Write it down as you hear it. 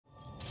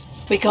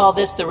We call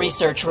this the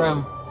research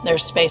room.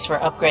 There's space for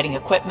upgrading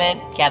equipment,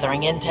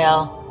 gathering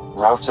intel.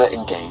 Router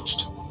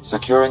engaged.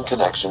 Securing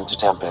connection to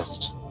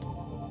Tempest.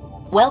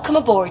 Welcome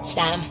aboard,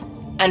 Sam.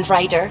 And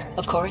Ryder,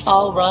 of course.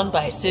 All run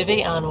by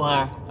Suvi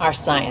Anwar, our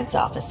science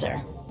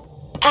officer.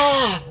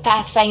 Ah,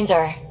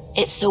 Pathfinder.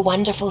 It's so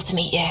wonderful to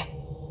meet you.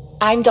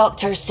 I'm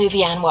Dr.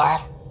 Suvi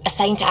Anwar,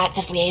 assigned to act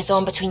as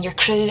liaison between your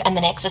crew and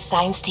the Nexus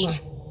science team.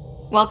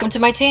 Welcome to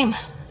my team.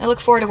 I look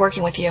forward to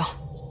working with you.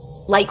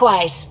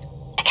 Likewise.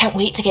 I can't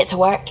wait to get to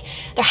work.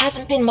 There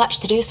hasn't been much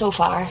to do so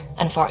far,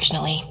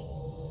 unfortunately.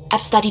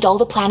 I've studied all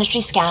the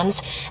planetary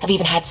scans. I've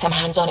even had some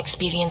hands-on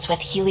experience with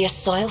Helios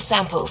soil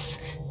samples.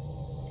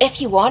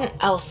 If you want,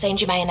 I'll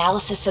send you my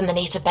analysis on the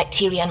native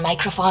bacteria and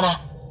microfauna.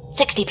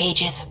 60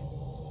 pages.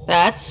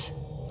 That's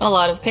a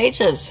lot of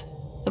pages.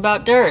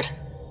 About dirt.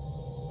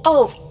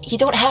 Oh, you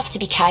don't have to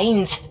be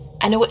kind.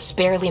 I know it's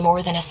barely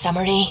more than a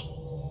summary.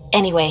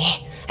 Anyway,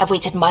 I've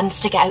waited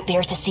months to get out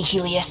there to see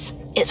Helios.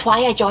 It's why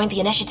I joined the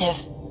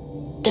initiative.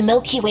 The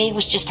Milky Way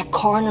was just a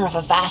corner of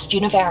a vast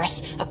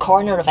universe, a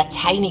corner of a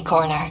tiny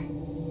corner.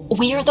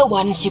 We're the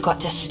ones who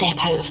got to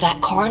step out of that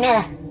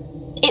corner.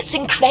 It's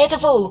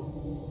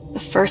incredible. The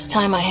first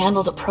time I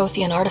handled a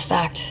Prothean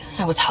artifact,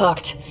 I was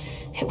hooked.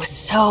 It was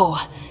so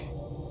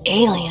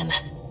alien.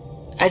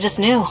 I just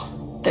knew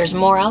there's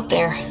more out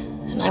there,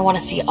 and I want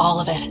to see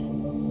all of it.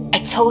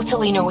 I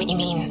totally know what you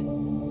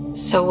mean.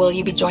 So will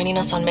you be joining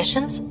us on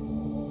missions?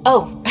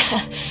 Oh,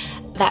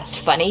 that's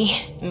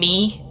funny.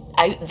 Me,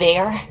 out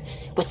there,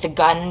 with the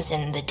guns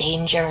and the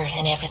danger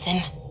and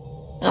everything.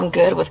 I'm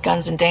good with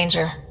guns and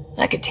danger.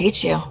 I could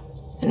teach you,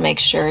 and make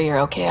sure you're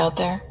okay out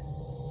there.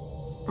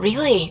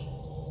 Really?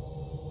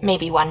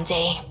 Maybe one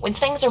day, when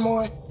things are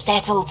more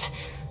settled.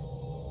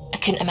 I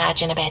couldn't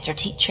imagine a better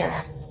teacher.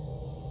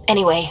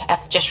 Anyway,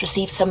 I've just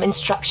received some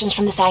instructions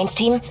from the science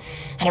team,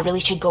 and I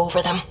really should go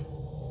over them.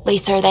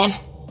 Later then.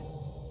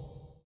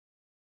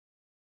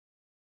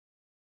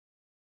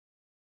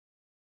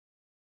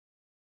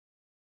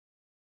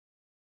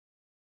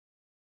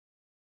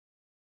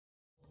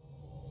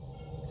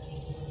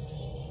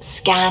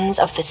 Scans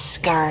of the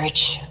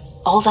Scourge.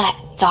 All that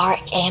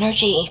dark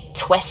energy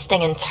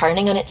twisting and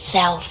turning on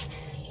itself.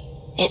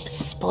 It's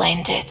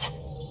splendid.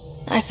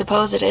 I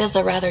suppose it is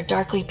a rather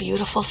darkly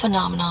beautiful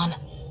phenomenon.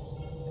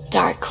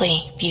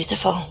 Darkly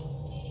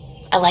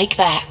beautiful. I like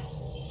that.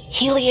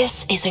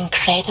 Helios is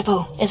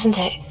incredible, isn't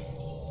it?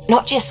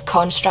 Not just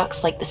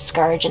constructs like the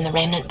Scourge and the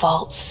Remnant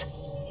Vaults.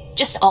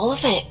 Just all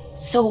of it.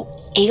 So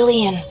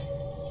alien.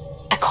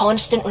 A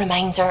constant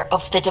reminder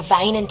of the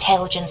divine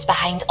intelligence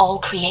behind all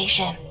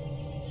creation.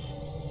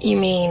 You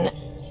mean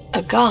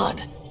a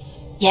god?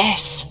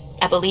 Yes,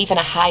 I believe in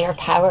a higher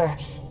power.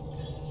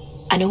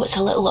 I know it's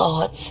a little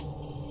odd,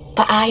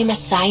 but I'm a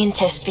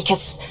scientist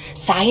because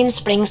science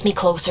brings me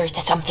closer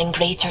to something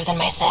greater than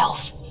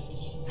myself.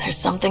 There's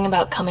something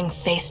about coming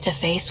face to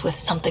face with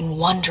something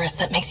wondrous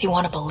that makes you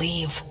want to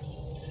believe.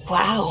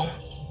 Wow.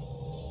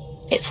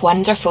 It's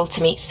wonderful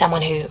to meet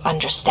someone who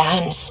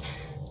understands.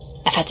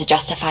 I've had to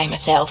justify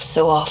myself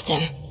so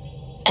often,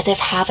 as if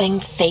having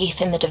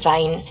faith in the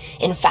divine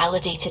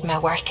invalidated my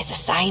work as a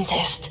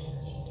scientist,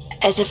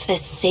 as if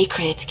this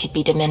sacred could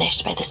be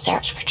diminished by the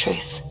search for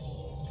truth.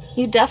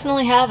 You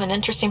definitely have an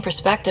interesting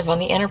perspective on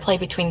the interplay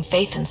between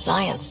faith and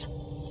science.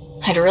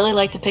 I'd really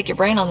like to pick your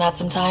brain on that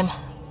sometime.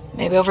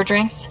 Maybe over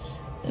drinks?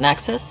 The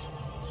Nexus?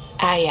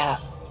 I'd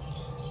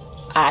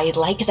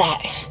like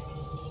that.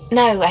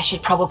 Now I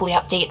should probably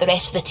update the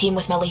rest of the team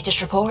with my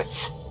latest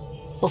reports.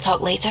 We'll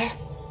talk later.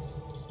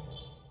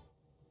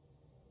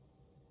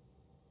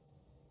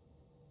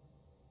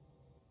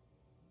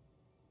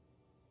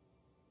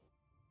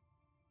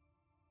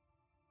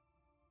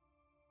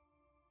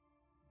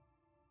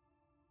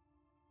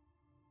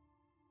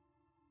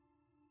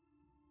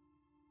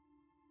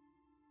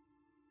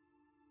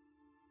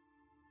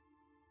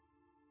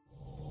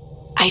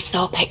 I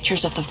saw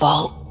pictures of the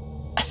vault.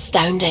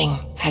 Astounding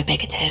how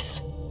big it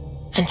is.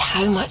 And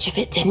how much of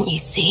it didn't you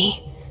see?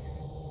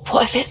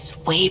 What if it's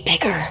way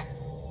bigger?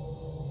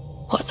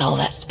 What's all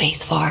that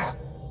space for?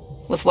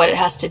 With what it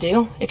has to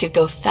do, it could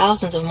go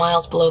thousands of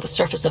miles below the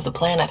surface of the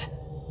planet.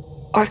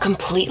 Or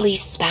completely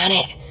span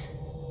it.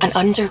 An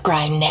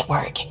underground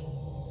network.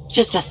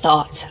 Just a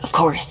thought, of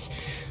course.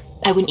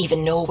 I wouldn't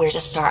even know where to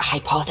start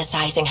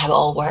hypothesizing how it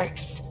all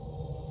works.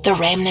 The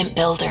Remnant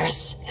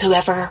builders,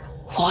 whoever,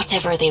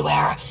 whatever they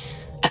were,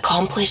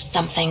 accomplished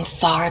something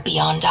far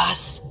beyond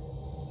us.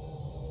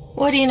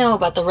 What do you know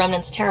about the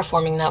Remnant's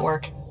terraforming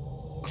network?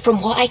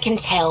 From what I can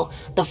tell,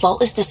 the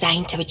vault is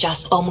designed to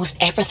adjust almost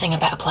everything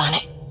about a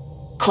planet.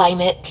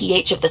 Climate,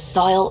 pH of the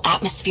soil,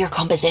 atmosphere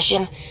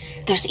composition.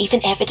 There's even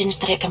evidence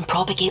that it can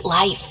propagate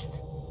life.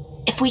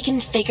 If we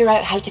can figure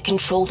out how to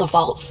control the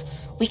vaults,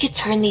 we could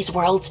turn these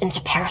worlds into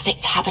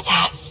perfect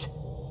habitats.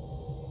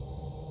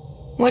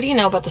 What do you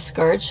know about the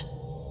Scourge?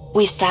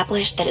 We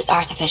established that it's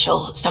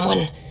artificial.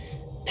 Someone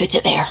put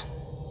it there.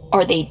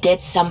 Or they did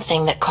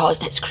something that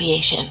caused its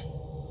creation.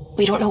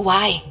 We don't know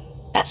why.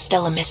 That's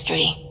still a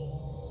mystery.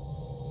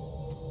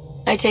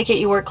 I take it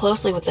you work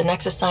closely with the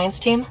Nexus science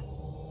team?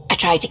 I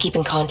try to keep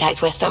in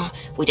contact with them.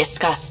 We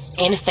discuss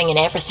anything and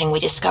everything we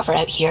discover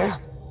out here.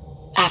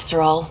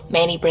 After all,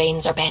 many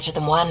brains are better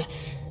than one,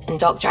 and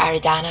Dr.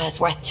 Aridana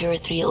is worth 2 or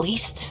 3 at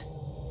least.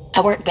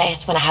 I work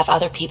best when I have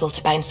other people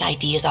to bounce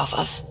ideas off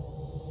of.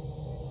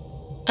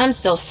 I'm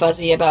still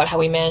fuzzy about how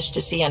we managed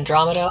to see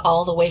Andromeda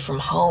all the way from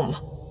home.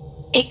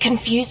 It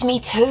confused me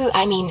too.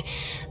 I mean,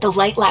 the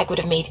light lag would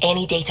have made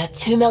any data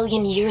 2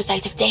 million years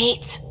out of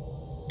date.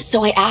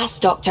 So I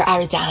asked Dr.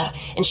 Aridana,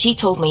 and she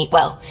told me,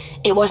 well,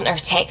 it wasn't her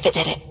tech that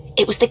did it.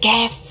 It was the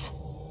Geths.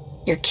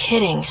 You're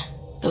kidding.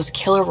 Those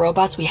killer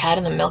robots we had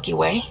in the Milky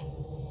Way?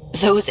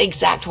 Those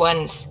exact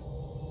ones.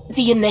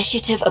 The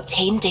Initiative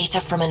obtained data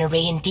from an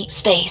array in deep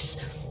space,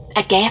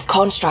 a Geth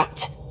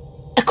construct.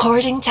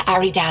 According to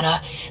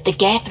Aridana, the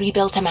Geth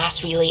rebuilt a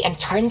mass relay and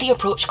turned the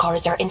approach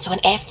corridor into an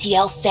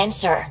FTL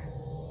sensor.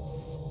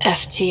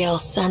 FTL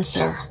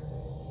sensor.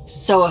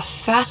 So a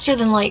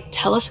faster-than-light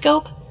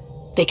telescope?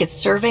 They could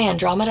survey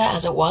Andromeda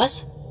as it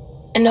was?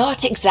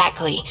 Not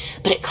exactly,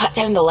 but it cut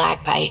down the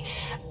lag by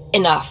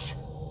enough.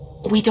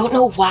 We don't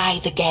know why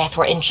the Geth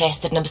were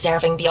interested in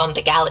observing beyond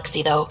the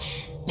galaxy, though.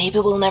 Maybe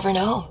we'll never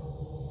know.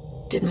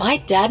 Did my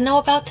dad know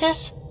about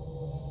this?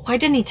 Why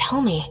didn't he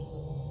tell me?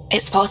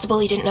 It's possible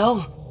he didn't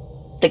know.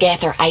 The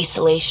Geth are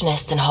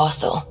isolationist and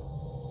hostile.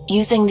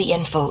 Using the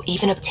info,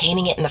 even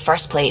obtaining it in the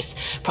first place,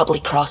 probably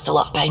crossed a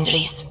lot of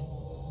boundaries.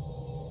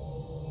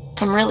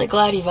 I'm really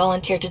glad you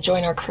volunteered to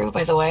join our crew,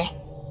 by the way.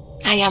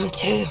 I am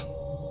too.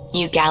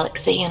 New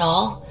galaxy and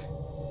all.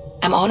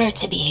 I'm honored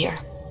to be here.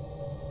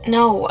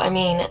 No, I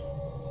mean,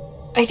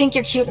 I think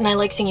you're cute and I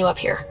like seeing you up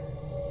here.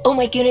 Oh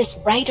my goodness,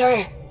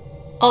 Ryder!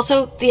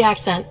 Also, the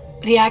accent.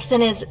 The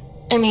accent is,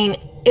 I mean,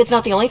 it's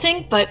not the only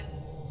thing, but,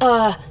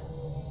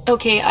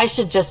 okay, I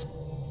should just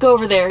go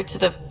over there to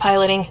the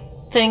piloting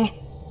thing.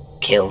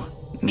 Kill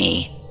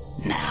me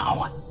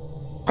now.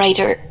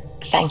 Ryder,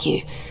 thank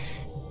you.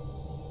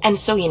 And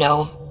so you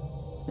know,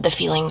 the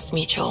feeling's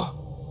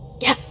mutual.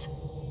 Yes!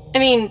 I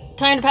mean,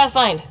 time to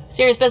pathfind.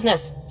 Serious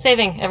business.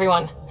 Saving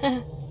everyone.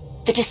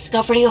 The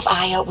discovery of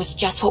Aya was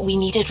just what we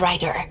needed,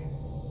 Ryder.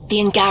 The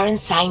Angaran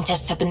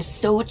scientists have been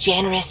so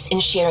generous in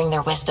sharing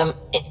their wisdom.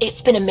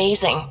 It's been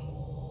amazing.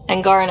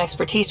 Angaran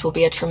expertise will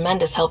be a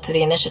tremendous help to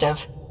the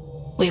initiative.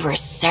 We were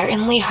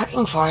certainly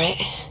hurting for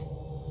it.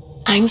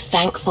 I'm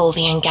thankful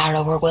the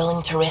Angara were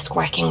willing to risk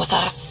working with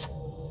us.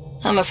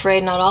 I'm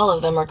afraid not all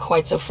of them are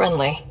quite so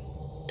friendly.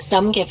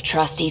 Some give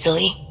trust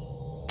easily.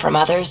 From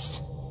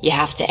others, you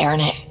have to earn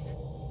it.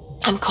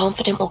 I'm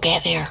confident we'll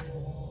get there.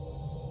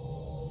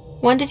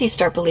 When did you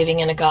start believing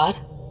in a god?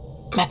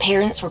 My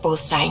parents were both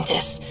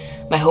scientists.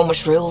 My home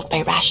was ruled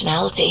by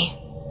rationality.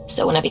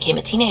 So when I became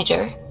a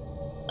teenager,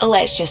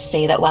 let's just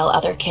say that while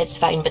other kids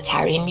found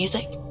Batarian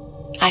music,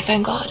 I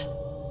found God.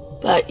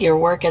 But your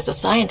work as a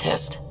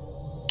scientist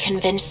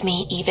convinced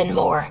me even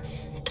more,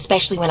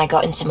 especially when I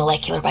got into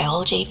molecular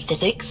biology,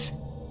 physics.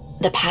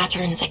 The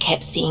patterns I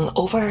kept seeing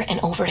over and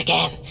over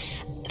again,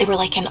 they were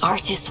like an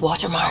artist's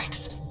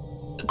watermarks.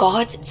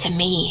 God, to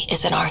me,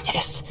 is an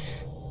artist,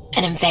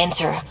 an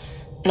inventor,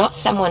 not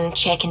someone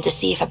checking to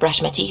see if I brush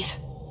my teeth.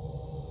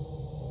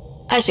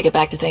 I should get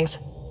back to things.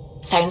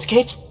 Sounds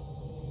good.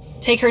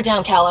 Take her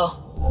down, Callow.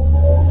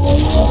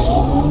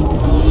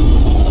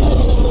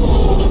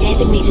 We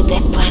designated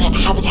this planet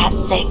Habitat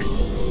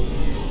 6.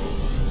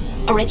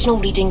 Original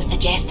readings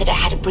suggested it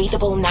had a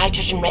breathable,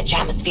 nitrogen-rich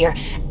atmosphere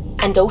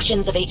and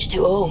oceans of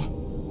H2O.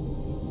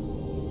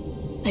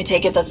 I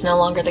take it that's no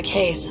longer the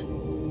case.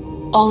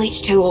 All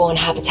H2O on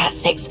Habitat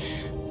 6,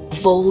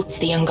 vold to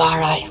the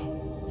Angara,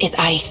 is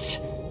ice.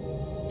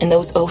 And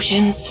those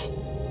oceans,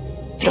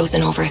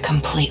 frozen over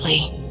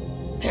completely.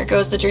 There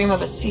goes the dream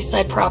of a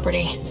seaside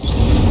property.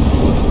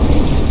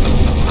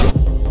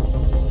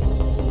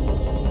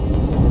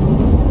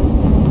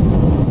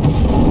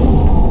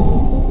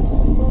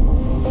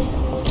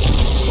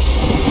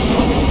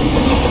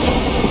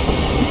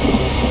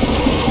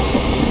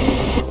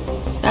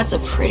 That's a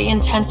pretty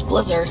intense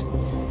blizzard.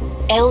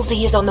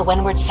 Ellise is on the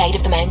windward side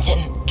of the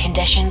mountain.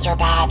 Conditions are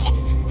bad.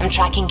 I'm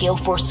tracking gale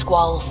force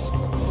squalls.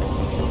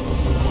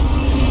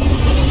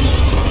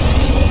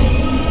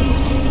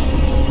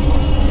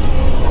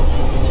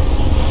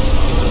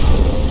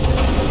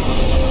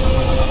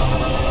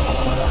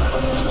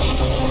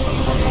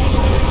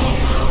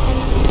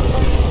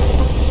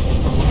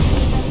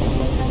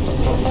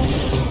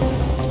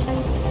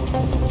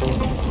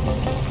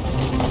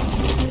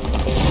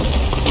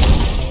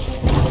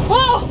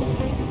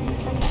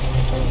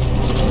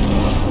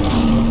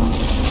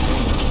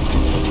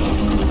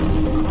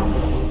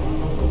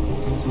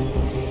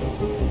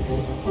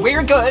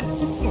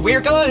 We're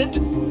good.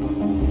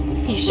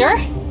 You sure?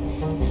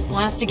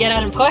 Want us to get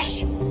out and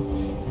push?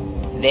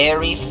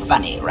 Very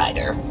funny,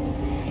 Ryder.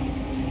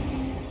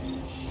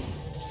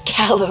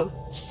 Callow,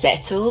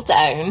 settle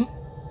down.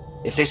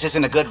 If this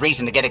isn't a good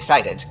reason to get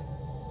excited.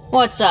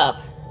 What's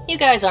up? You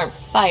guys aren't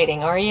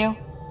fighting, are you?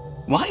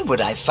 Why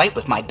would I fight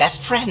with my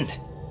best friend?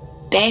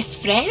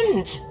 Best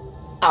friend?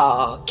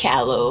 Aw,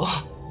 Callow.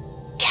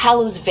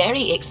 Callow's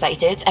very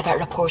excited about a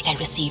report I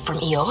received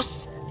from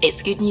EOS.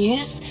 It's good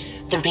news.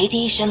 The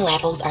radiation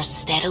levels are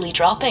steadily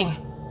dropping.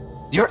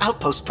 Your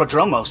outpost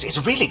Prodromos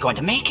is really going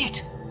to make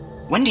it.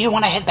 When do you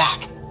want to head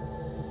back?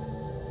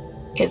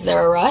 Is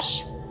there a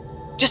rush?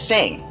 Just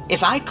saying,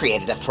 if I'd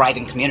created a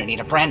thriving community in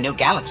a brand new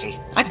galaxy,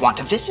 I'd want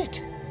to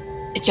visit.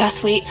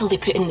 Just wait till they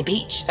put in the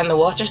beach and the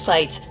water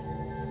slide.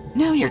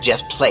 Now you're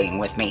just playing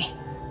with me.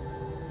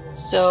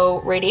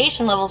 So,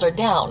 radiation levels are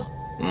down.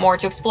 More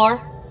to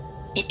explore?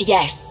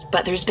 Yes,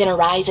 but there's been a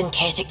rise in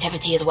cat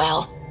activity as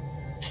well.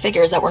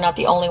 Figures that we're not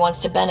the only ones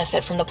to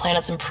benefit from the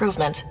planet's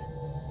improvement.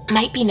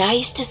 Might be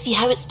nice to see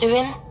how it's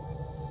doing.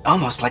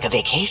 Almost like a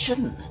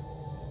vacation.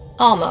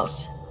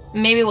 Almost.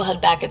 Maybe we'll head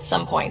back at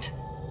some point.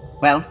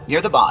 Well,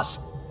 you're the boss.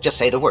 Just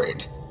say the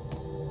word.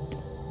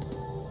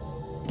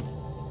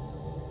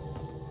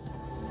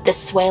 The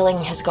swelling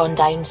has gone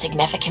down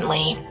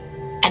significantly,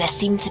 and I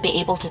seem to be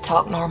able to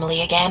talk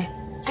normally again.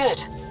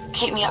 Good.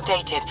 Keep me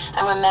updated.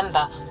 And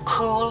remember,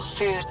 cool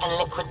food and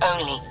liquid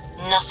only.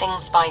 Nothing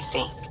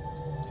spicy.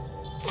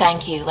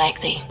 Thank you,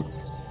 Lexi.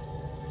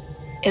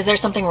 Is there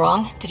something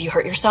wrong? Did you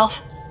hurt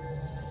yourself?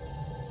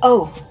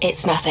 Oh,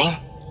 it's nothing.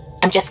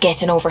 I'm just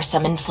getting over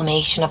some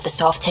inflammation of the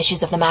soft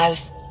tissues of the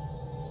mouth.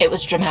 It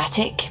was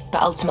dramatic,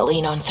 but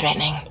ultimately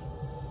non-threatening.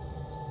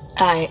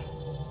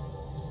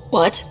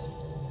 What?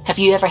 Have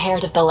you ever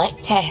heard of the lick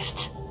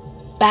test?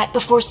 Back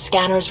before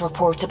scanners were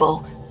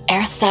portable,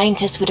 Earth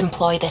scientists would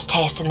employ this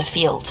test in the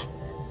field.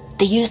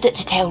 They used it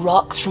to tell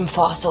rocks from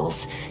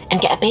fossils and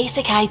get a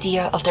basic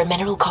idea of their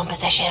mineral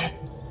composition.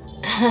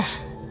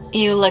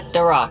 You licked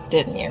a rock,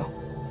 didn't you?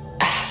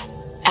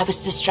 I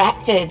was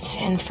distracted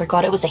and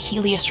forgot it was a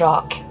Helios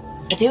rock.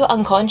 I do it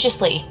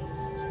unconsciously.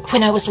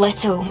 When I was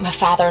little, my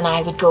father and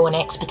I would go on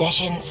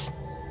expeditions.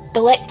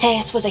 The lick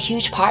test was a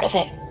huge part of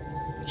it.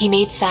 He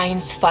made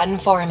science fun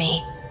for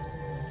me.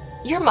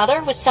 Your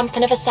mother was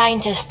something of a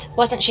scientist,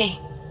 wasn't she?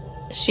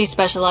 She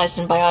specialized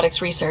in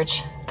biotics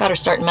research. Got her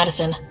start in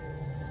medicine.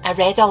 I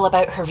read all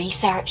about her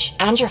research,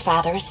 and your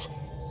father's.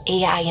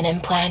 AI and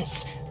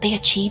implants. They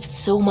achieved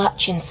so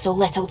much in so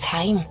little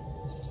time.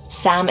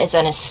 Sam is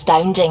an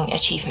astounding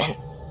achievement.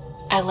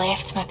 I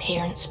left my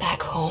parents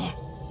back home.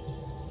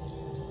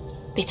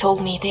 They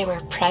told me they were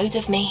proud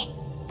of me,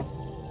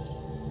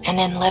 and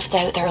then lived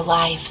out their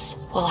lives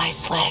while I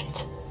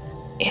slept.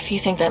 If you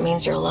think that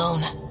means you're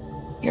alone,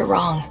 you're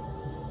wrong.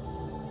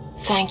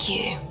 Thank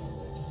you.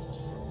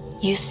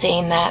 You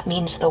saying that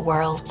means the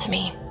world to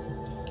me.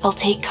 I'll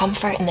take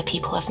comfort in the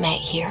people I've met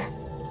here.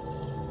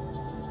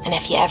 And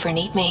if you ever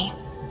need me,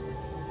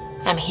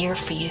 I'm here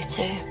for you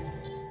too.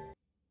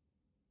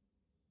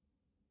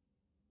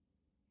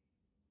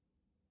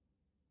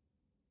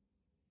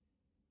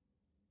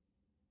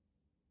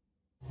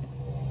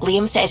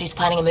 Liam says he's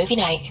planning a movie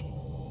night.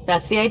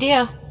 That's the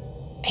idea.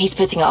 He's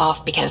putting it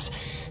off because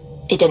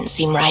it didn't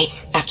seem right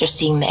after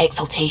seeing the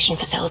exaltation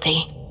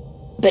facility.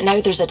 But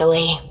now there's a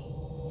delay.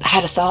 I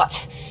had a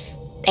thought.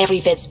 Every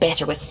vid's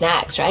better with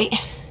snacks, right?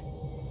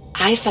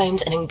 I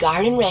found an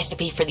Angaran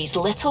recipe for these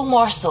little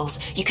morsels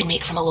you can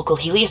make from a local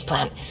Helios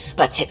plant,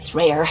 but it's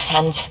rare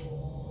and...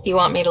 You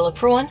want me to look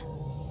for one?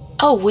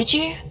 Oh, would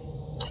you?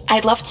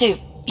 I'd love to,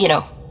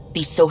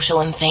 be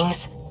social and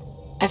things.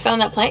 I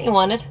found that plant you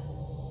wanted.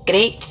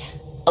 Great.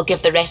 I'll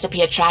give the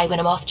recipe a try when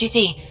I'm off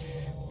duty.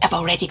 I've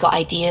already got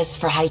ideas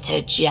for how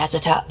to jazz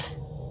it up.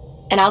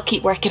 And I'll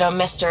keep working on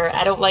Mr.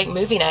 I don't like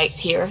movie nights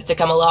here to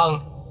come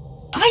along.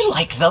 I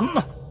like them.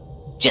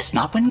 Just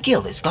not when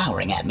Gil is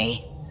glowering at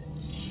me.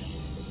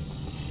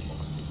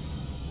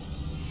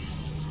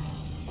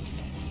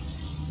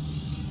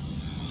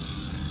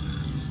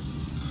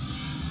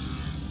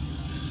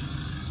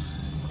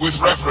 With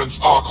reference,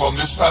 Archon,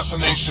 this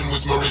fascination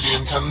with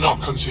Meridian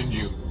cannot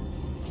continue.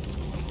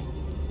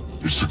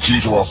 It's the key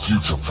to our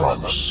future,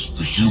 Primus.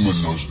 The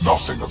human knows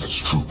nothing of its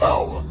true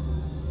power.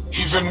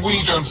 Even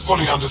we don't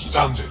fully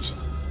understand it.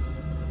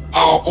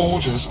 Our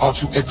orders are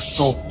to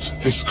exalt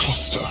this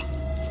cluster,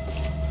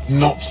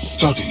 not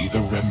study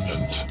the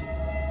remnant.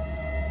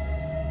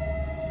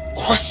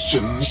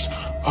 Questions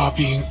are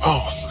being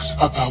asked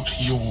about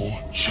your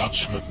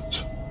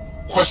judgment.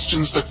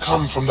 Questions that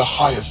come from the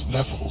highest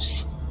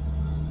levels.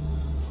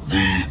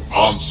 The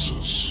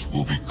answers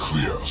will be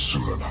clear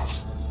soon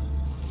enough.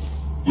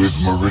 With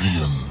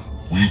Meridian,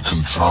 we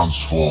can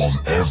transform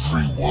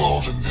every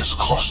world in this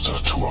cluster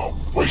to a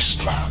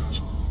wasteland.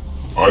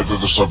 Either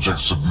the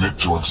subjects submit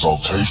to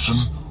exaltation,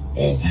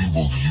 or we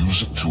will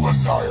use it to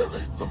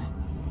annihilate them.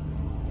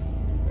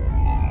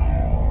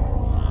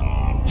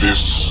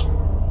 This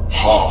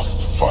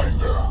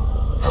Pathfinder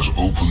has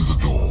opened the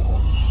door.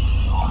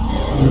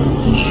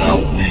 Now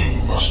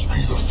we must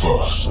be the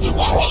first to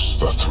cross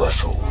the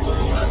threshold.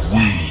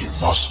 We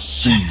must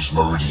seize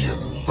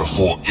Meridian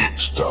before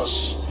it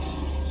does.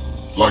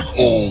 Like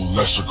all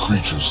lesser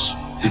creatures,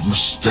 it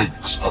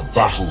mistakes a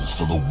battle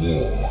for the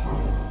war.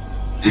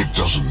 It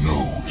doesn't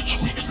know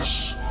its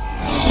weakness.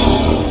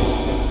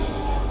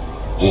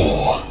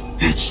 Or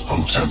its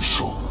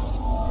potential.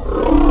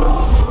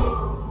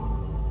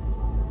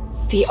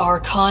 The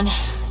Archon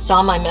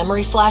saw my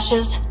memory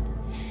flashes?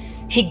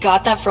 He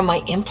got that from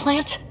my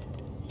implant?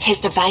 His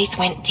device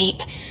went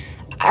deep.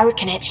 Our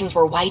connections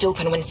were wide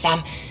open when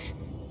Sam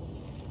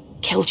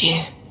killed you.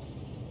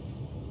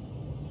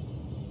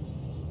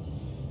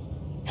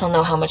 He'll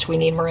know how much we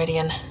need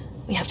Meridian.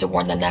 We have to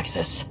warn the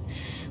Nexus.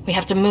 We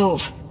have to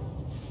move.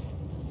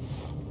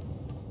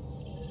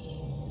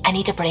 I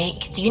need a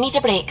break. Do you need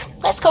a break?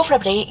 Let's go for a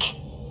break.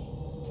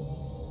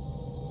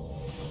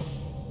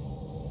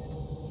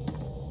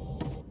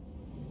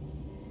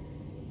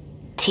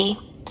 Tea,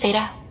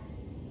 Sarah?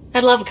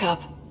 I'd love a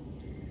cup.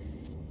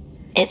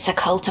 It's a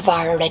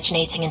cultivar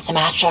originating in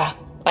Sumatra.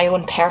 My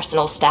own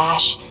personal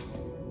stash.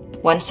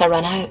 Once I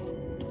run out,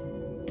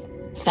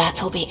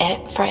 that'll be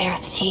it for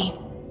Earth tea.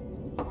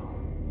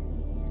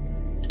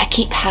 I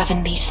keep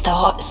having these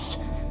thoughts.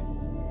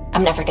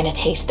 I'm never gonna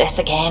taste this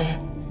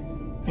again.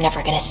 I'm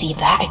never gonna see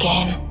that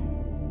again.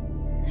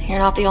 You're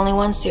not the only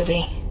one,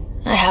 Suvi.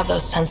 I have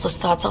those senseless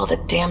thoughts all the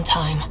damn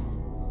time.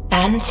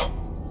 And?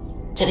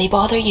 Do they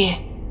bother you?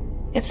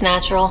 It's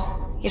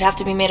natural. You'd have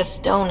to be made of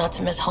stone not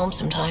to miss home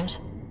sometimes.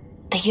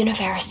 The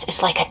universe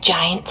is like a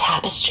giant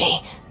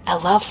tapestry. I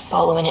love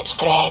following its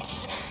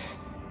threads,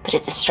 but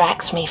it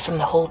distracts me from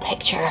the whole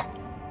picture.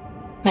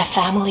 My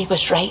family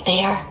was right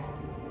there,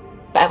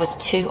 but I was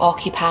too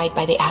occupied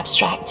by the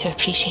abstract to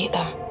appreciate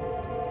them.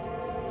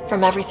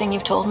 From everything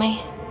you've told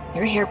me,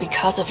 you're here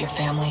because of your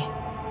family.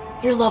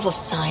 Your love of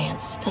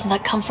science, doesn't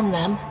that come from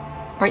them?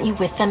 Aren't you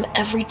with them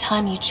every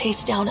time you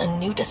chase down a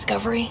new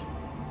discovery?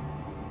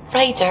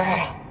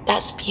 Ryder,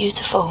 that's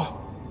beautiful.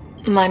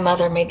 My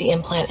mother made the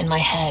implant in my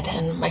head,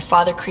 and my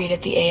father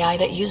created the AI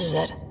that uses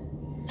it.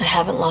 I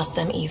haven't lost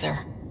them either.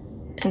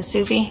 And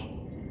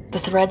Suvi, the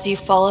threads you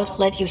followed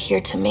led you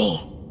here to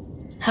me.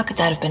 How could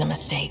that have been a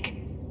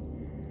mistake?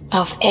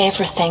 Of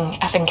everything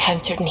I've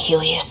encountered in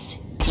Helios,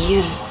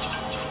 you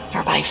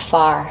are by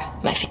far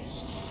my favorite.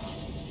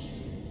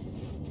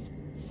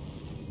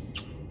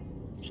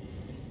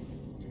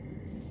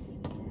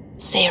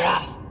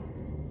 Sarah,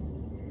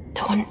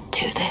 don't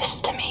do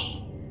this to me.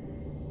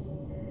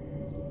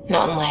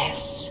 Not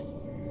unless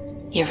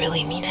you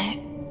really mean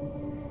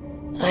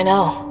it. I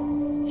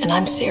know, and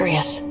I'm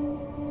serious.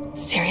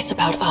 Serious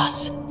about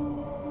us.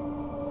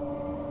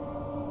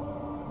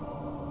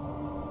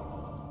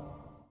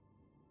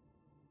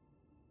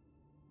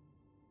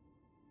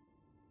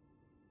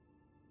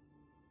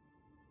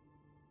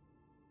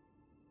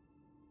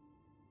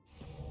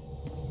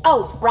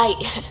 Oh, right.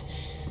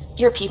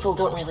 Your people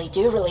don't really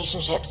do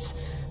relationships.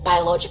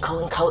 Biological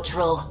and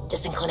cultural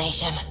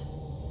disinclination.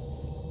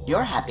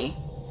 You're happy.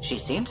 She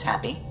seems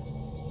happy.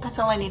 That's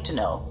all I need to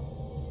know.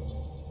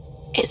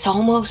 It's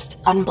almost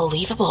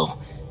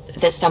unbelievable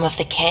that some of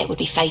the Ket would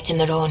be fighting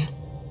their own.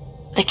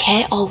 The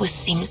Ket always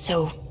seemed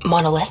so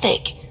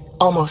monolithic,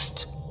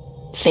 almost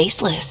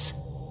faceless.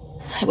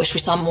 I wish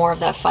we saw more of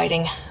that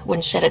fighting.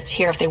 Wouldn't shed a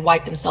tear if they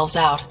wiped themselves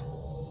out.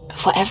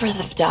 Whatever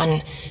they've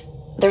done,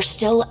 they're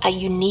still a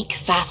unique,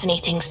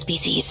 fascinating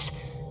species.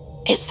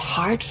 It's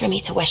hard for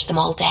me to wish them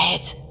all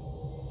dead.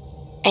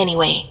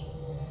 Anyway,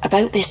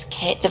 about this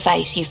Ket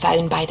device you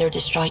found by their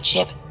destroyed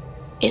ship.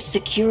 It's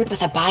secured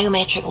with a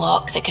biometric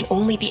lock that can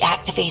only be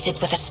activated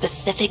with a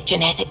specific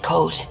genetic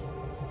code.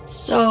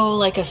 So,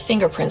 like a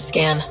fingerprint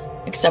scan,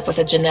 except with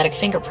a genetic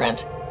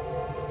fingerprint.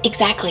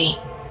 Exactly.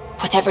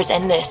 Whatever's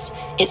in this,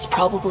 it's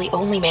probably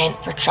only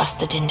meant for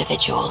trusted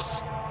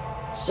individuals.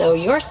 So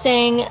you're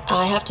saying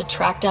I have to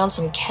track down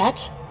some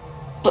Ket?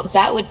 But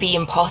that would be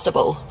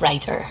impossible,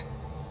 Ryder.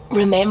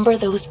 Remember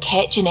those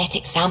Ket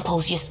genetic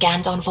samples you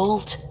scanned on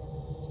Volt?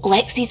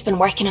 Lexi's been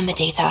working on the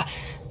data,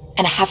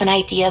 and I have an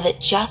idea that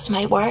just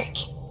might work.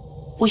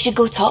 We should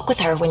go talk with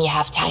her when you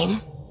have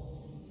time.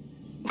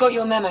 Got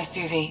your memo,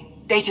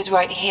 Suvi. Data's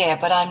right here,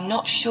 but I'm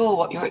not sure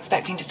what you're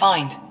expecting to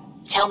find.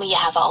 Tell me you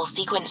have it all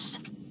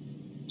sequenced.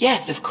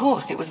 Yes, of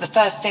course. It was the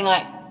first thing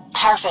I...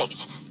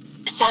 Perfect.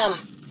 Sam,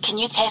 can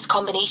you test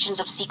combinations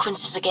of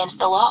sequences against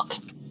the lock?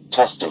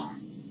 Testing.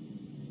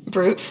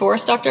 Brute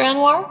force, Dr.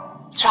 Anwar?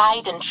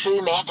 Tried and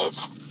true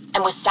methods.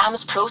 And with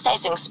Sam's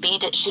processing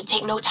speed, it should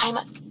take no time.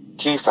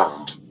 Key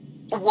found.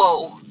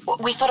 Whoa.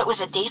 We thought it was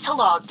a data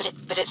log,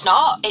 but it's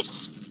not.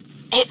 It's...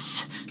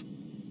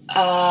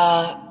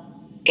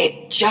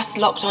 It just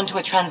locked onto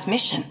a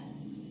transmission.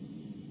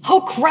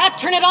 Oh crap,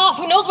 turn it off!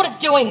 Who knows what it's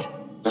doing?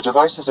 The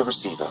device is a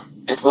receiver.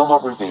 It will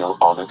not reveal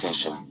our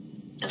location.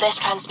 This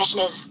transmission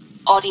is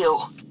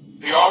audio.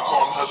 The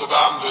Archon has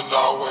abandoned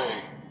our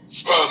way.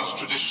 Spurns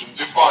tradition,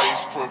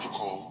 defies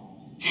protocol.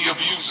 He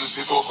abuses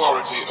his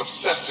authority,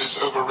 obsesses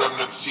over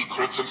remnant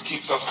secrets, and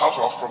keeps us cut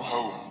off from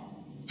home.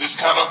 This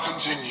cannot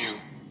continue.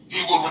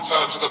 He will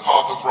return to the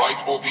path of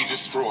right or be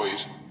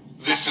destroyed.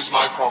 This is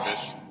my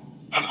promise.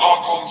 An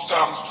Archon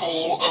stands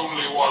tall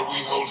only while we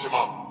hold him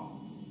up.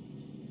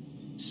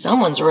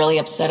 Someone's really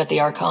upset at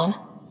the Archon.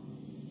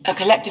 A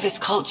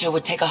collectivist culture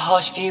would take a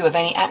harsh view of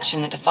any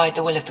action that defied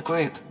the will of the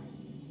group.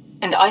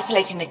 And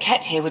isolating the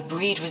Ket here would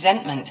breed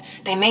resentment.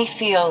 They may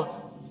feel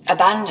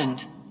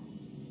abandoned.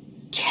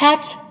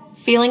 Ket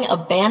feeling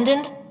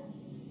abandoned?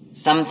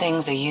 Some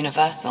things are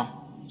universal.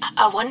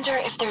 I wonder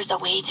if there's a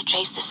way to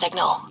trace the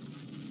signal.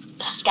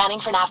 Scanning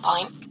for nav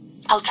point.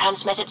 I'll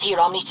transmit it to your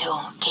Omni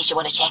tool, in case you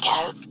want to check it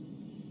out.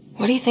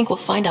 What do you think we'll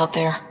find out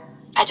there?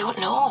 I don't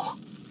know.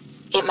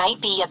 It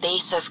might be a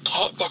base of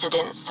Kit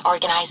dissidents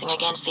organizing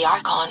against the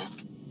Archon.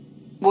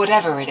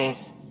 Whatever it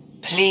is,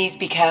 please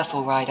be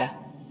careful, Ryder.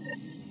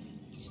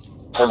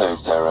 Hello,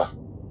 Sarah.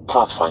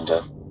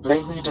 Pathfinder,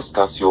 may we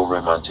discuss your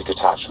romantic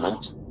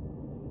attachment?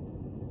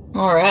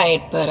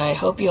 Alright, but I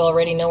hope you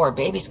already know where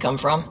babies come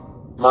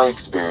from. My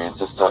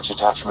experience of such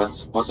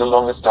attachments was a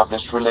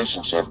long-established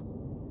relationship.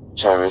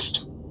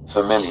 Cherished,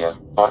 familiar,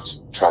 but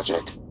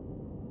tragic.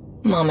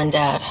 Mom and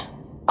Dad.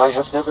 I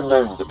have never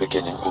known the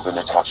beginning of an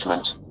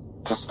attachment.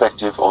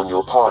 Perspective on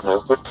your partner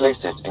would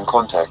place it in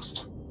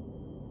context.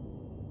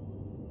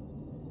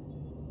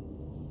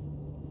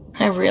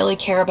 I really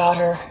care about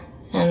her,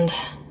 and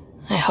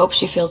I hope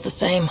she feels the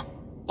same.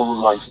 All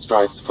life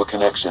strives for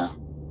connection.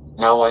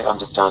 Now I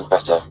understand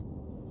better.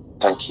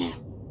 Thank you.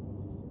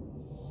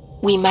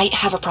 We might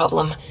have a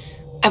problem.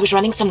 I was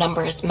running some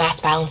numbers, mass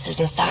balances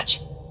and such.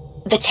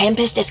 The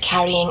Tempest is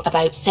carrying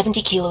about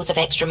 70 kilos of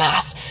extra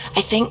mass.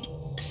 I think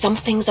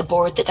something's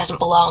aboard that doesn't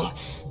belong.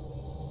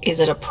 Is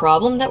it a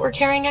problem that we're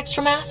carrying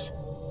extra mass?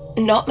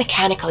 Not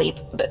mechanically,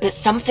 but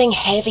something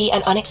heavy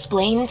and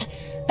unexplained.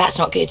 That's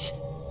not good.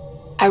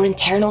 Our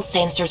internal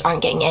sensors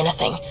aren't getting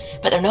anything,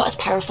 but they're not as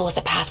powerful as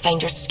a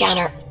Pathfinder's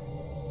scanner.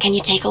 Can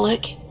you take a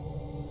look?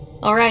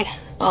 Alright,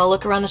 I'll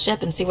look around the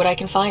ship and see what I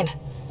can find.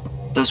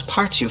 Those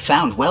parts you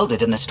found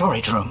welded in the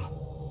storage room.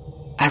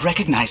 I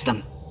recognize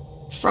them.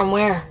 From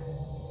where?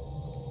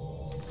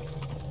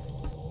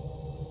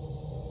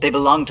 They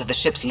belong to the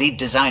ship's lead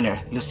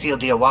designer, Lucille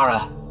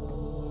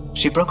Diawara.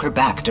 She broke her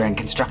back during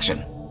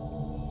construction.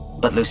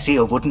 But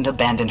Lucille wouldn't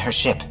abandon her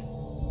ship.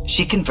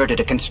 She converted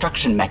a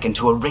construction mech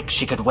into a rig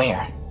she could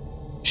wear.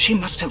 She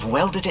must have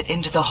welded it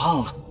into the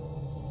hull.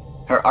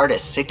 Her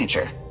artist's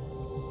signature.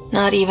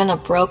 Not even a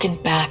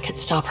broken back could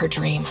stop her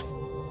dream.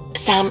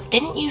 Sam,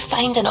 didn't you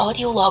find an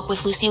audio log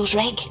with Lucille's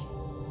rig?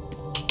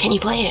 Can you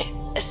play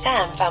it?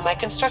 Sam found my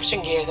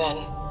construction gear then.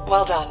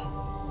 Well done.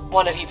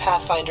 One of you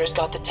Pathfinders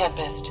got the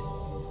Tempest.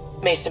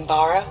 Mason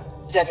Barra,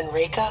 Zebin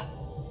Reka,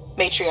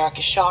 Matriarch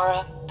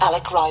Ishara,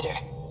 Alec Ryder.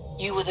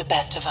 You were the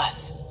best of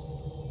us.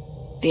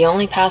 The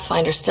only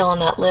Pathfinder still on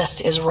that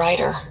list is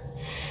Ryder,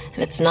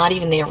 and it's not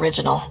even the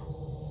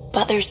original.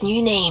 But there's new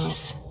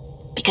names,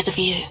 because of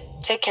you.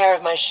 Take care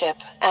of my ship,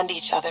 and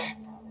each other.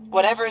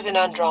 Whatever is in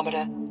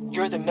Andromeda,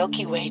 you're the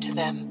Milky Way to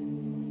them.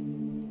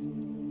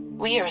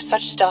 We are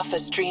such stuff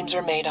as dreams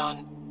are made on,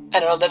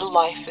 and our little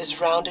life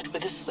is rounded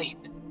with a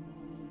sleep.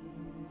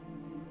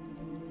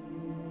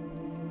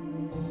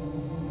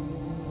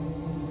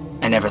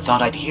 I never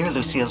thought I'd hear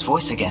Lucille's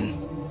voice again.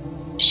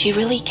 She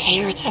really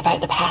cared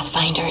about the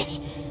Pathfinders.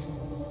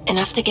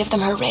 Enough to give them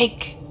her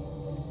rig.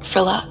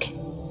 For luck.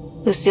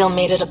 Lucille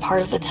made it a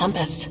part of the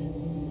Tempest.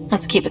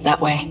 Let's keep it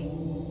that way.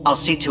 I'll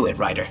see to it,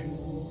 Ryder.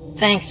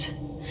 Thanks.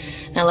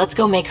 Now let's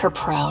go make her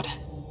proud.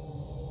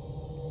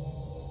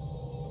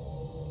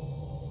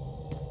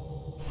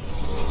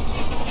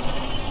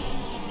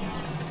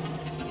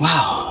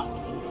 Wow.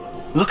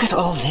 Look at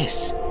all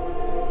this.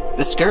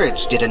 The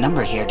Scourge did a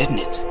number here, didn't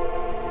it?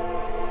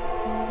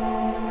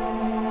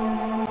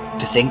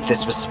 To think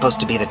this was supposed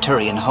to be the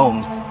Turian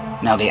home,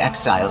 now the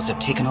Exiles have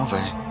taken over.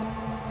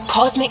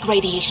 Cosmic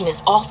radiation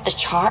is off the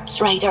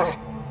charts, Ryder.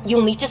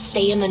 You'll need to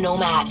stay in the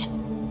Nomad.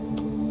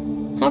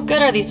 How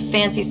good are these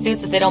fancy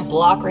suits if they don't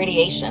block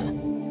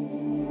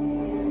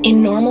radiation?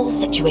 In normal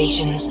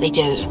situations, they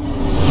do.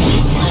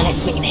 This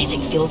planet's magnetic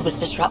field was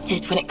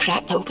disrupted when it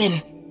cracked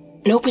open.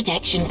 No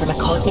protection from a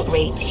cosmic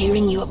ray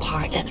tearing you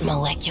apart at the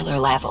molecular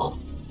level.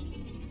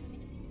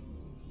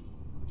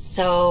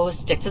 So,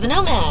 stick to the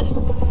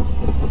Nomad.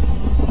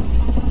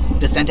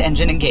 Descent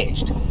engine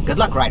engaged. Good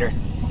luck, Ryder.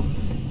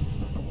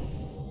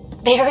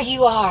 There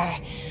you are.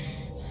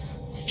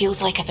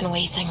 Feels like I've been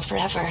waiting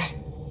forever.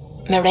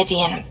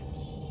 Meridian.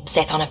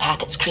 Set on a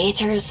path its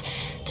creators,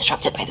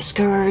 disrupted by the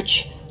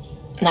Scourge,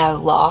 now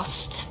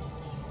lost.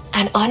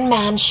 An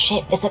unmanned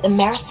ship is at the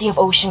mercy of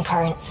ocean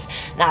currents.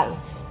 Now,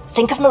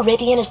 think of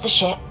Meridian as the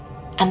ship,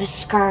 and the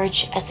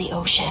Scourge as the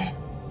ocean.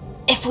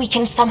 If we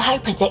can somehow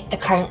predict the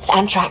currents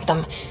and track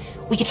them,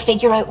 we could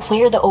figure out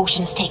where the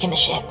ocean's taken the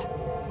ship.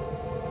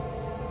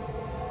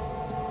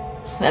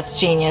 That's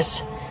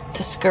genius.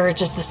 The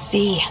Scourge is the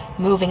sea,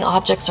 moving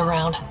objects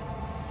around.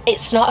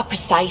 It's not a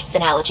precise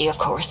analogy, of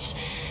course,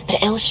 but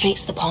it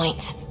illustrates the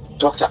point.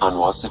 Dr.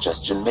 Anwar's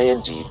suggestion may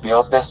indeed be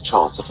our best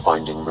chance of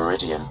finding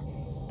Meridian.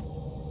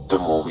 The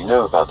more we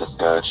know about the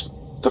Scourge,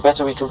 the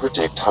better we can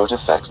predict how it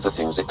affects the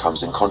things it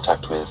comes in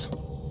contact with.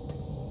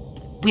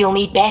 We'll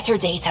need better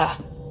data.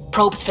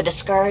 Probes for the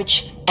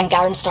Scourge, and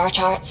Garen star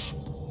charts.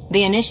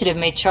 The Initiative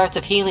made charts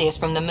of Helios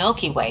from the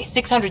Milky Way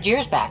 600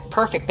 years back.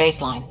 Perfect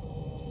baseline.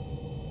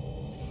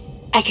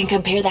 I can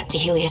compare that to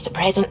Helios at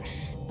present.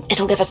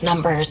 It'll give us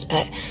numbers,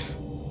 but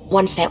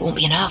one set won't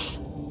be enough.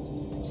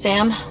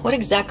 Sam, what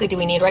exactly do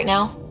we need right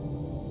now?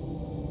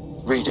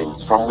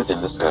 Readings from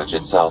within the Scourge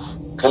itself,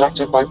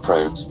 collected by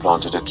probes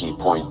planted at key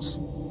points.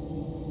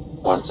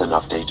 Once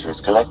enough data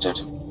is collected,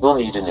 we'll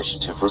need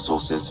Initiative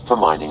resources for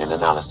mining and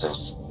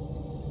analysis.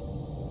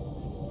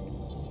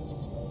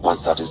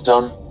 Once that is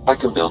done, I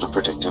can build a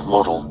predictive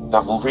model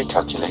that will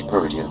recalculate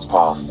Meridian's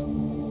path.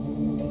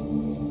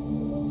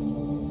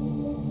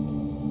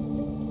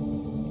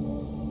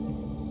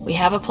 We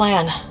have a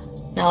plan.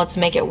 Now let's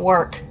make it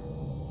work.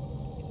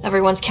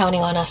 Everyone's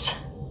counting on us.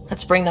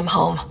 Let's bring them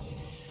home.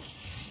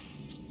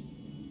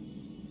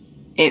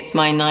 It's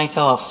my night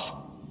off.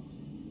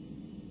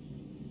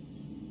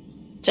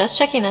 Just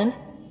checking in.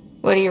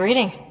 What are you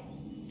reading?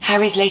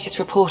 Harry's latest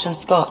report on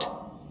Scott.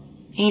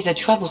 He's a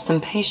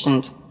troublesome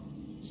patient.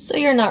 So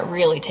you're not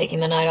really taking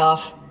the night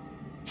off?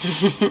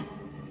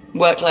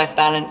 Work-life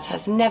balance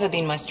has never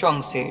been my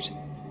strong suit.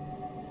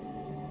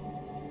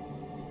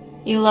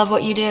 You love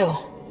what you do.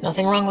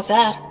 Nothing wrong with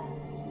that.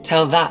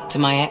 Tell that to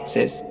my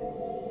exes.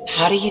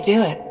 How do you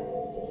do it?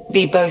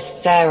 Be both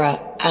Sarah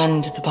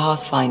and the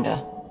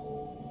Pathfinder.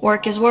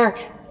 Work is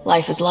work.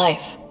 Life is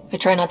life. I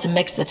try not to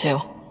mix the two.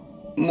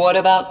 What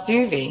about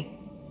Suvi?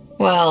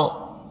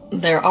 Well,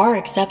 there are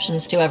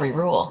exceptions to every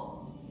rule.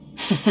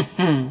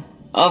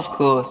 Of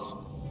course.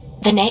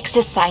 The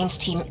Nexus science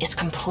team is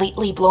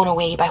completely blown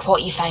away by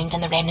what you found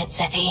in the Remnant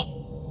City.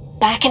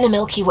 Back in the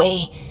Milky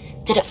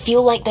Way, did it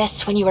feel like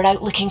this when you were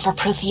out looking for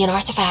Prothean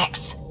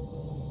artifacts?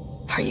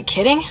 Are you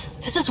kidding?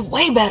 This is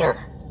way better.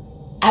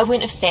 I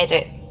wouldn't have said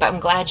it, but I'm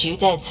glad you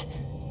did.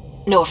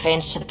 No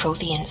offense to the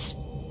Protheans.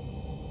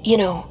 You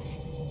know,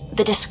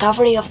 the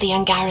discovery of the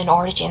Angaran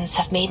origins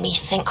have made me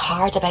think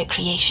hard about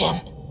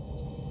creation.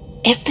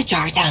 If the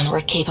Jardan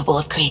were capable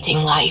of creating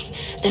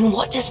life, then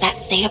what does that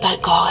say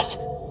about God?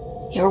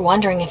 You're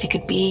wondering if he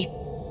could be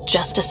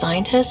just a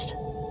scientist?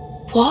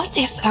 What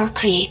if our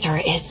creator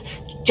is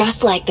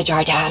just like the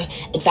Jardan,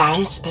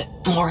 advanced but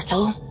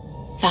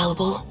mortal,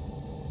 fallible?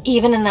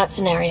 Even in that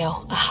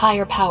scenario, a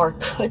higher power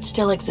could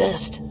still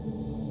exist.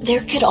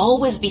 There could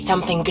always be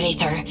something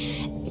greater.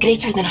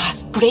 Greater than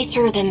us,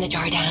 greater than the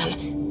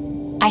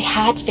Jardan. I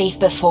had faith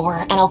before,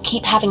 and I'll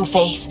keep having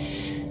faith.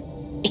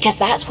 Because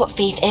that's what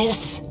faith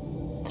is.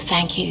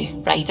 Thank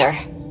you, Ryder.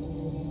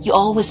 You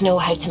always know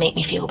how to make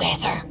me feel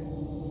better.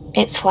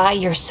 It's why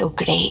you're so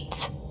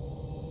great.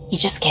 You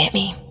just get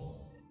me.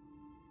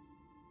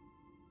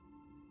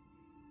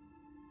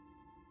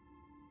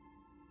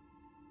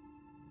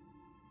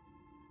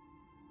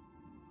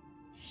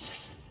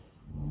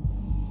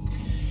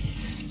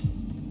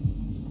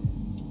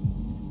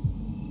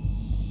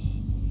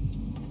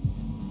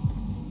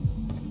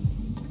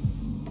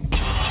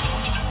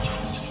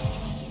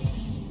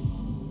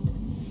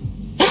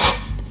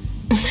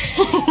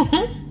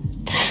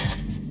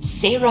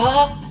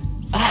 Sarah,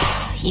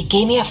 you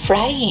gave me a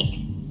fright.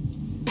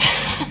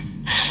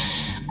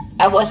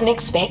 I wasn't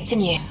expecting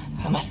you.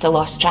 I must have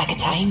lost track of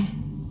time.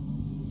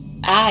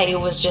 I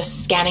was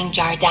just scanning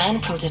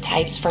Jardan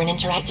prototypes for an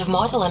interactive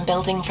model I'm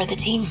building for the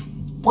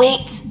team.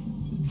 Wait,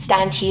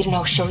 stand here and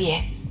I'll show you.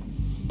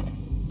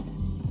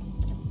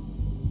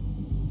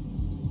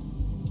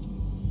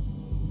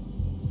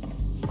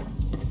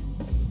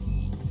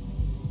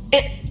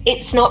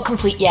 It's not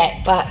complete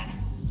yet, but...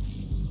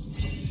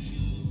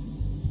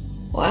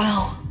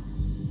 Wow.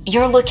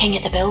 You're looking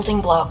at the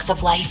building blocks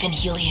of life in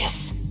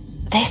Helios.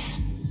 This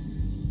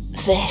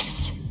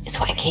is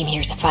what I came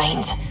here to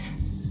find.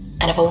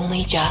 And I've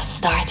only just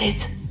started.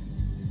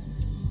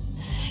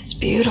 It's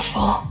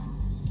beautiful.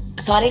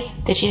 Sorry,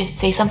 did you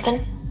say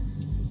something?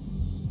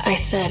 I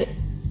said,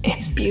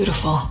 it's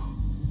beautiful.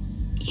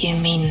 You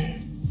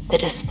mean the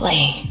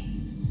display,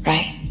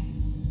 right?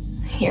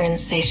 Your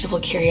insatiable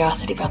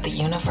curiosity about the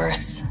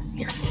universe,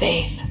 your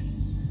faith,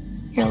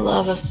 your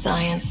love of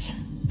science.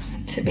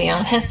 To be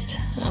honest,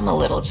 I'm a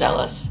little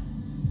jealous.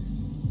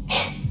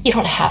 You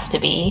don't have to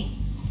be.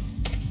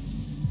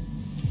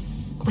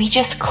 We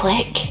just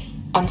click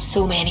on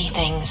so many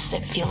things.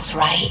 It feels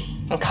right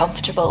and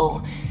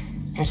comfortable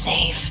and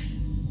safe.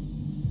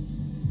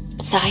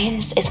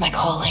 Science is my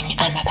calling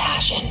and my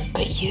passion,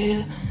 but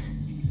you're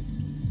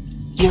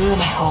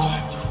my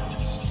home.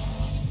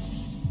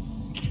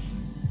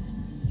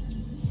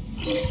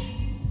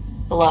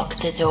 Lock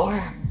the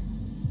door.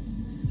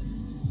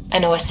 I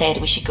know I said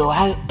we should go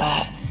out,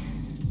 but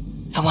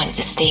I want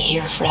to stay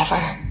here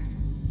forever.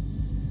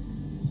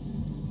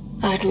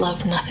 I'd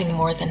love nothing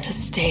more than to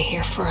stay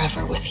here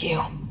forever with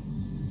you.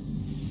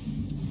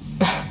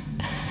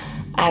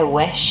 I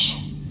wish.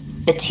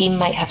 The team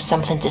might have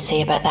something to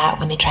say about that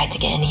when they try to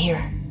get in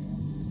here.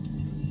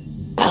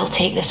 But I'll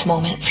take this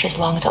moment for as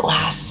long as it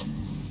lasts.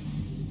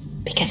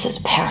 Because it's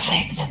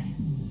perfect.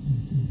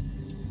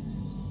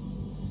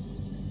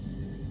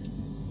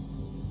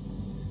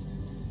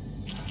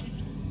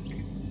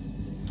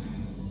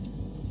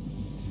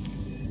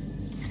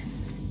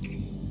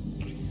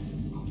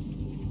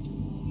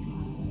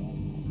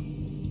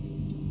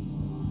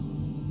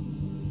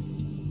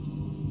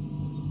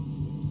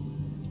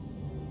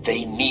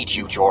 They need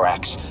you,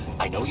 Jorax.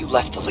 I know you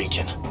left the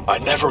Legion. I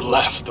never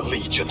left the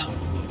Legion.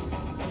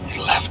 It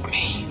left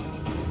me.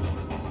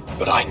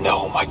 But I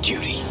know my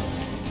duty.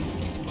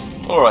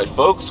 Alright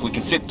folks, we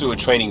can sit through a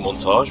training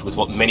montage with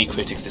what many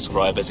critics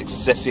describe as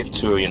excessive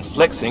Turian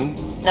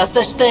flexing. No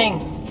such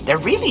thing. There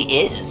really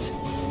is.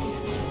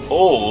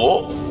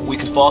 Or we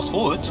can fast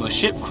forward to a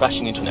ship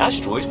crashing into an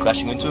asteroid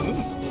crashing into a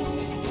moon.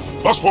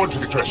 Fast forward to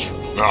the crash.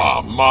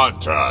 Nah,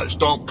 montage.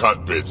 Don't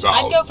cut bits out.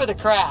 I'd go for the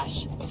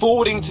crash.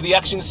 Forwarding to the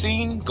action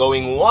scene,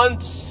 going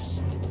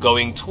once,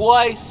 going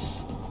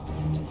twice.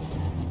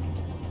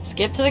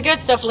 Skip to the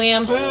good stuff,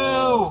 Liam.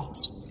 Boo!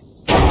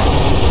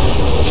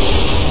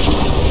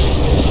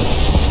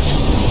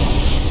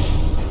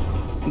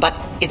 But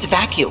it's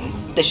vacuum.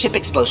 The ship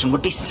explosion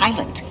would be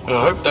silent.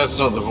 I hope that's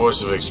not the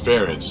voice of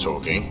experience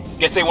talking.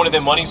 Guess they wanted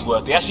their money's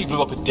worth. They actually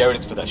blew up a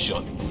derelict for that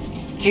shot.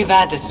 Too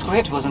bad the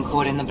script wasn't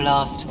caught in the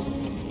blast.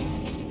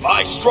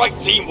 My strike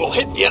team will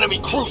hit the enemy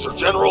cruiser,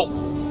 General.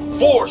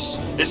 Force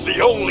is the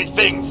only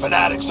thing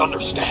fanatics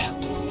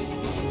understand.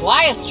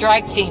 Why a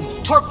strike team?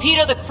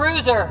 Torpedo the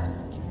cruiser!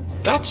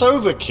 That's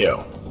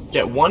overkill.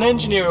 Get one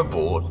engineer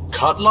aboard,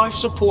 cut life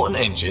support and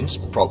engines,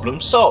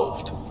 problem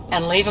solved.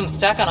 And leave them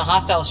stuck on a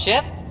hostile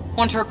ship?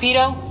 One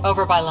torpedo,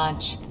 over by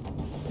lunch.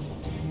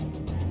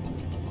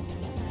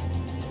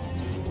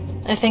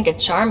 I think a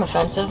charm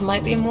offensive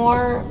might be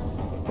more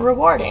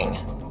rewarding.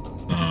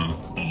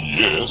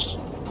 Yes.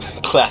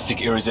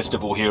 Classic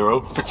irresistible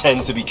hero.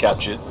 Pretend to be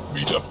captured.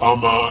 Beat up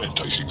armor,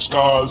 enticing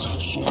scars,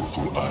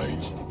 soulful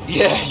eyes.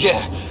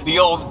 Yeah. The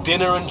old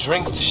dinner and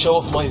drinks to show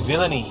off my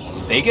villainy.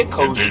 They get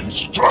cozy. And then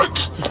strike!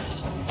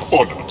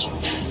 Or not.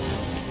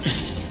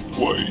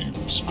 Why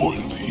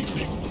spoil the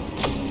evening?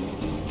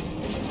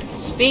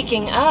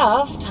 Speaking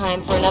of,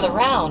 time for another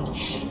round.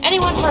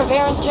 Anyone for a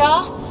Baron's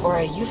Jaw? Or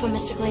a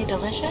euphemistically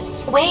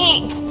delicious?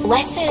 Wait,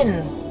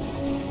 listen.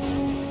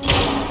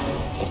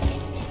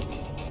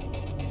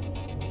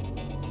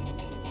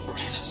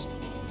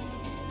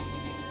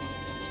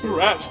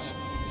 Ryders.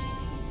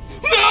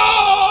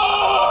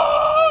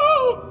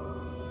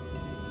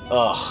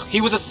 Ugh,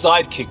 he was a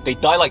sidekick. They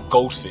die like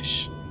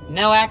goldfish.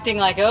 No acting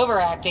like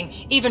overacting.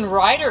 Even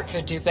Ryder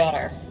could do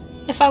better.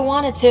 If I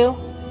wanted to.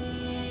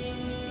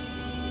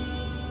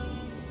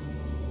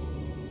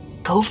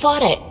 Go for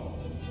it.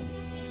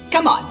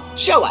 Come on,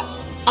 show us.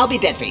 I'll be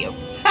dead for you.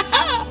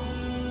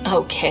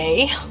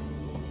 Okay.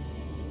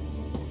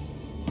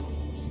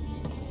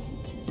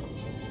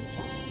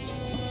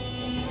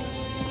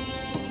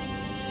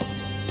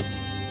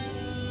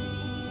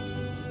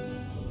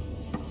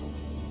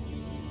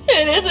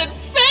 It isn't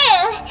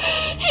fair!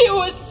 He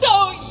was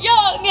so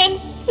young and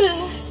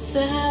Solarian!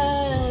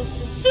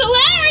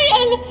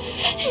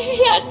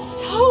 He had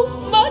so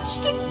much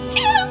to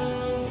give!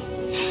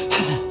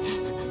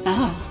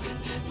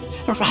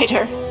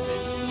 Ryder,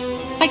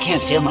 I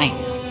can't feel my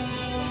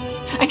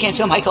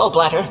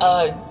gallbladder.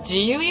 Do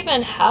you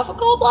even have a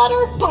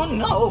gallbladder? Oh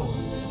no,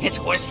 it's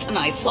worse than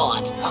I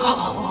thought.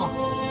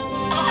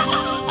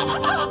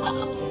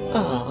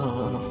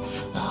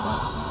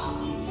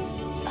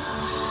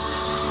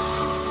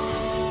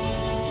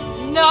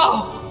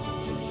 No!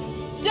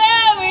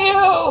 Damn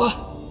you!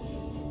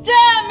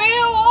 Damn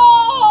you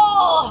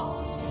all!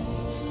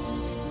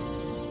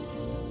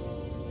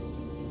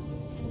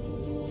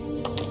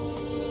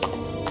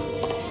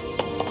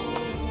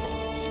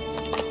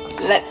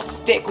 Let's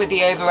stick with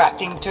the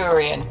overacting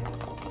Turian.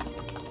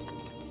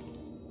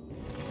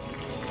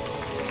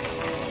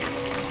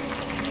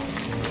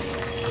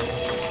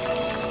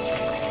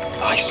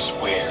 I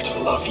swear to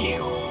love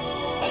you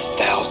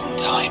 1,000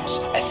 times,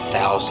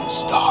 1,000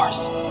 stars.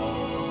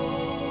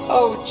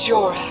 Oh,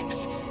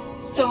 Jorax.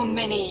 So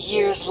many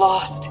years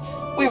lost.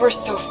 We were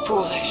so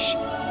foolish.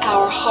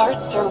 Our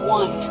hearts are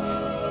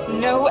one.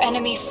 No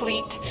enemy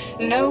fleet,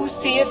 no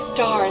sea of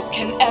stars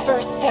can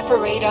ever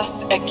separate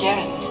us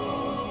again.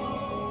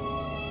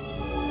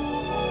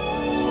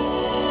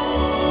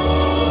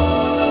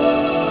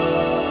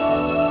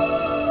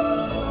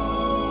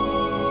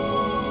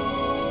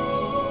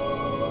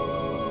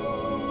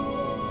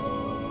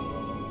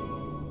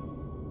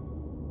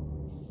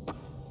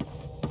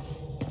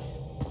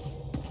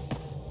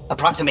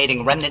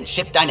 Approximating remnant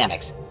ship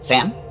dynamics.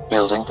 Sam?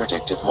 Building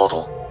predictive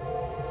model.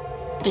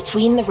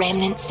 Between the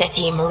remnant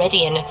city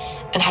Meridian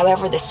and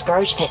however the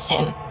Scourge fits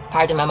in,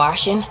 pardon my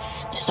Martian,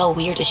 it's all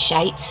weird as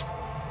shite.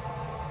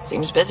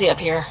 Seems busy up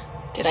here.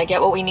 Did I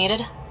get what we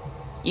needed?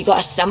 You got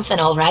us something,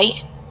 all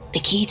right. The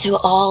key to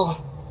it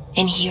all.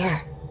 In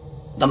here.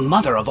 The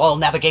mother of all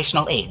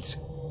navigational aids.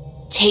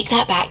 Take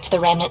that back to the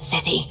remnant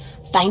city,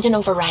 find an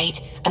override,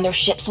 and their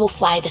ships will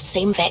fly the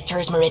same vector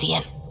as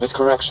Meridian. With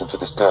correction for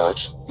the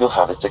Scourge, you'll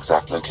have its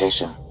exact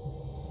location.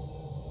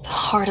 The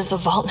heart of the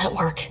Vault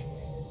Network.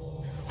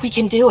 We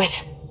can do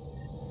it.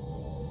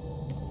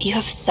 You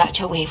have such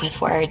a way with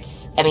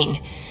words. I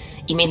mean,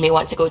 you made me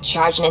want to go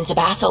charging into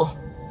battle.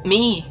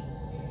 Me.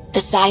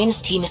 The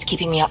science team is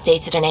keeping me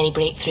updated on any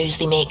breakthroughs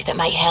they make that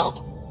might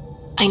help.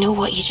 I know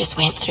what you just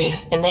went through,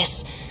 and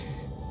this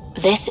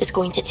is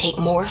going to take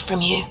more from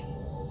you.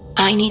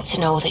 I need to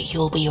know that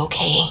you'll be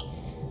okay.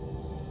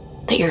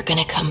 That you're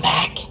gonna come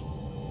back.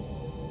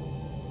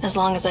 As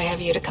long as I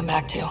have you to come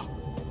back to.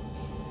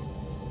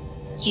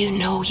 You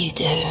know you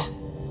do.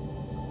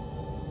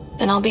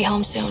 Then I'll be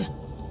home soon.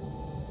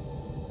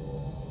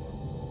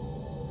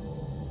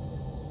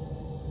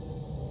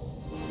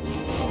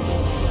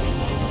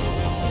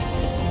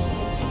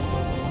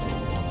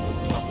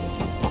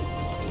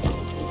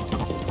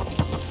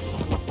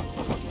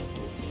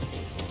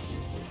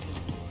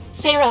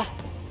 Sarah,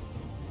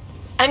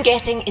 I'm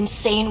getting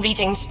insane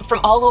readings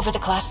from all over the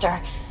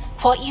cluster.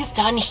 What you've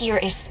done here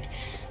is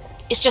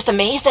just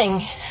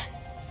amazing.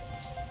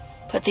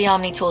 Put the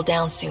Omni tool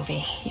down,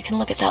 Suvi. You can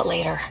look at that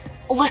later.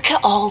 Look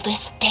at all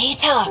this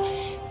data.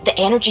 The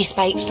energy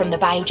spikes from the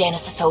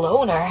biogenesis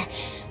alone are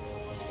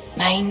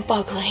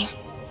mind-boggling.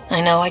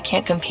 I know I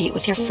can't compete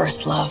with your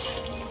first love,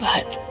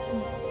 but...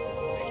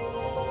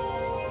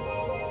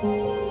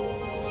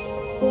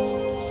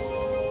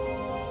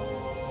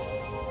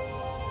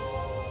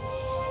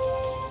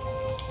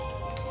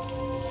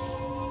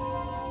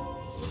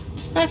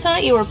 I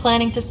thought you were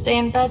planning to stay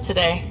in bed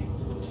today.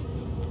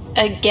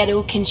 A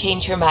ghetto can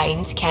change her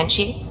mind, can't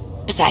she?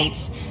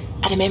 Besides,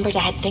 I remembered I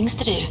had things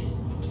to do.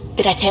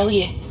 Did I tell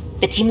you?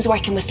 The team's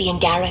working with the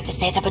Angara to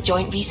set up a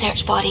joint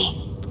research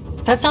body.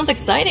 That sounds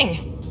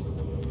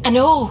exciting. I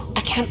know,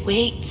 I can't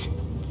wait.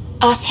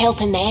 Us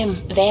helping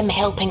them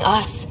helping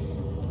us.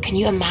 Can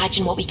you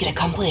imagine what we could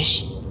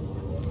accomplish?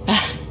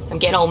 I'm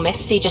getting all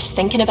misty just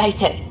thinking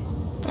about it.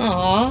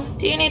 Aw,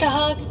 do you need a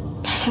hug?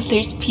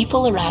 There's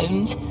people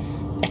around.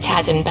 A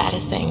tad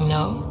embarrassing,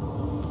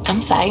 no?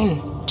 I'm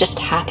fine. Just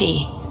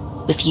happy.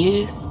 With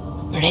you,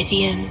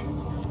 Meridian,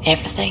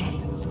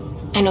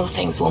 everything. I know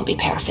things won't be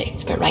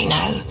perfect, but right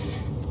now,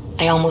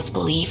 I almost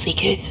believe they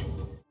could.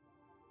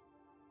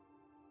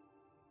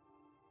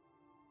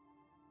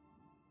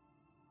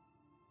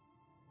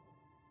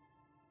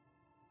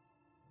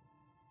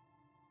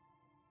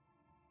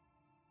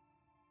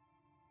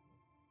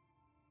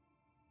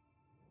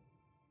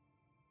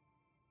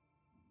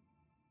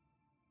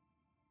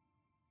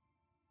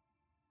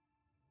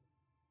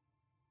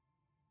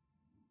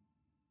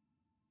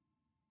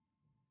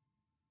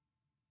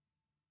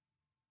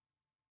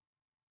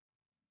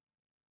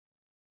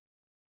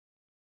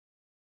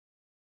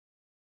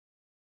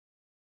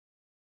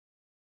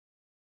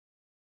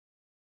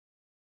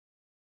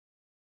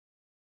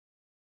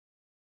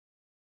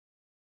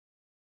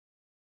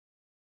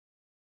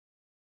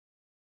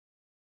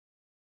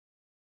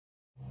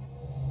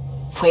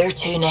 Where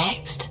to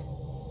next?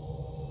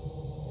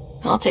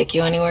 I'll take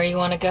you anywhere you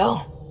want to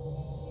go.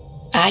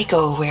 I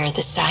go where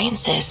the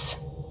science is,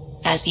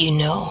 as you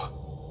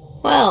know.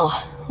 Well,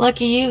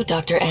 lucky you,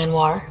 Dr.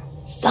 Anwar.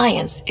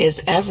 Science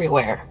is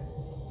everywhere.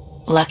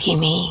 Lucky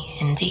me,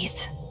 indeed.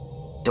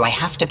 Do I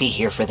have to be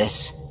here for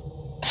this?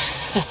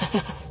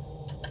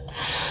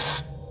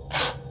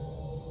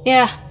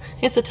 Yeah,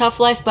 it's a tough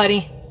life,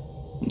 buddy.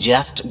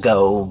 Just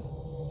go...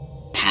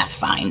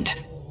 Pathfind.